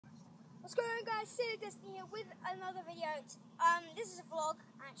What's going on, guys? Silly Destiny here with another video. This is a vlog,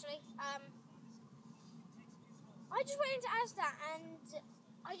 actually. I just went into Asda and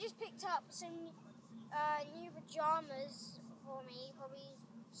I just picked up some new pajamas for me. Probably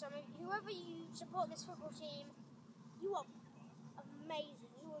some of whoever you support this football team, you are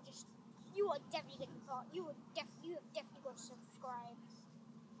amazing. You are definitely getting part. You have definitely got to subscribe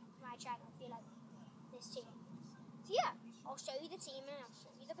to my channel if you like this team. So yeah, I'll show you the team and I'll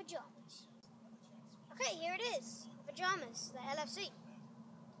show you the pajamas. Okay, here it is. The pajamas, the LFC.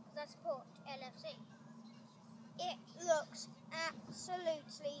 Because I support LFC. It looks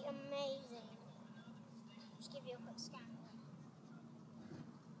absolutely amazing. Just give you a quick scan.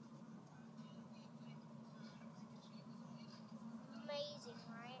 Amazing,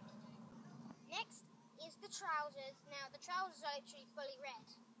 right? Next is the trousers. Now, the trousers are actually fully red.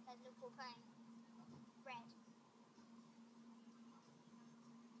 There's Liverpool playing red.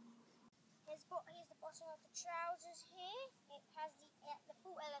 Here's the bottom of the trousers here. It has the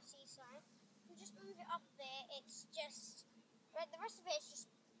full LFC sign. You just move it up there. It's just red. The rest of it is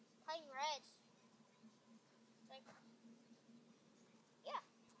just plain red. So, yeah.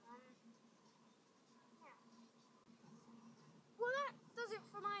 Well, that does it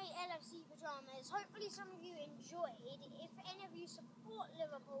for my LFC pajamas. Hopefully some of you enjoyed. If any of you support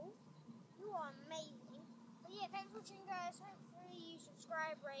Liverpool, you are amazing. But yeah, thanks for watching, guys. Hopefully you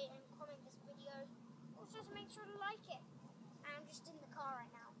subscribe, rate, and comment this video. Also, to make sure to like it. And I'm just in the car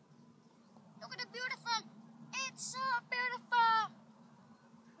right now. Look at the beautiful. It's so beautiful.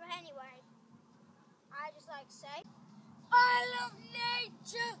 But anyway, I just like to say, I love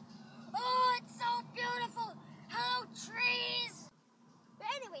nature. Oh, it's so beautiful. Hello, trees. But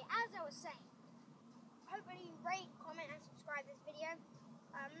anyway, as I was saying, hopefully you rate, comment, and subscribe this video.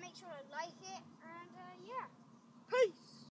 Make sure to like it, and yeah.